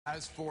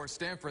As for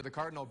Stanford, the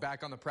Cardinal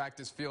back on the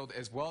practice field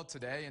as well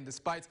today, and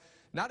despite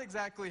not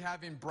exactly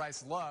having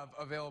Bryce Love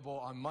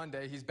available on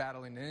Monday, he's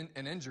battling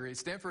an injury.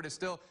 Stanford is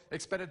still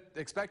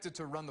expected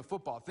to run the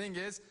football. Thing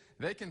is,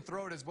 they can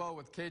throw it as well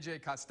with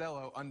KJ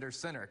Costello under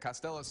center.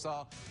 Costello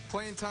saw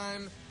playing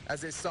time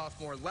as a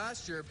sophomore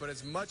last year, but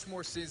is much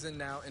more seasoned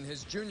now in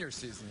his junior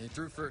season. He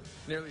threw for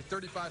nearly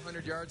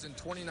 3,500 yards and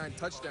 29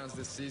 touchdowns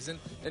this season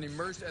and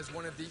emerged as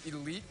one of the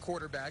elite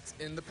quarterbacks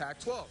in the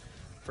Pac-12.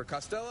 For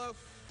Costello,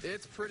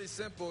 it's pretty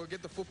simple.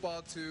 Get the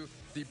football to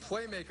the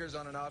playmakers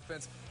on an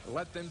offense,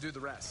 let them do the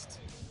rest.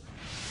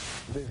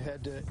 They've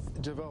had to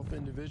develop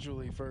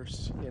individually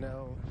first. You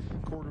know,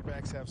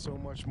 quarterbacks have so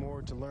much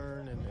more to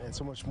learn and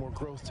so much more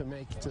growth to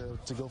make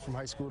to go from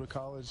high school to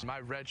college.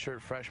 My redshirt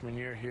freshman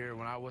year here,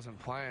 when I wasn't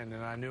playing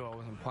and I knew I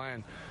wasn't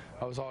playing,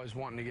 I was always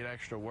wanting to get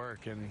extra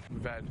work, and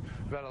we've had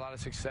a lot of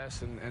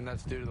success, and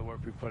that's due to the work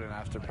we put in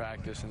after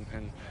practice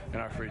and in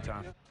our free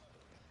time.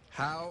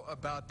 How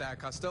about that?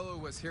 Costello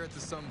was here at the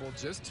Sun Bowl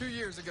just 2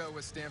 years ago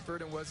with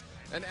Stanford and was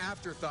an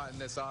afterthought in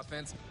this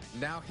offense.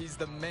 Now he's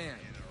the man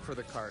for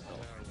the Cardinal.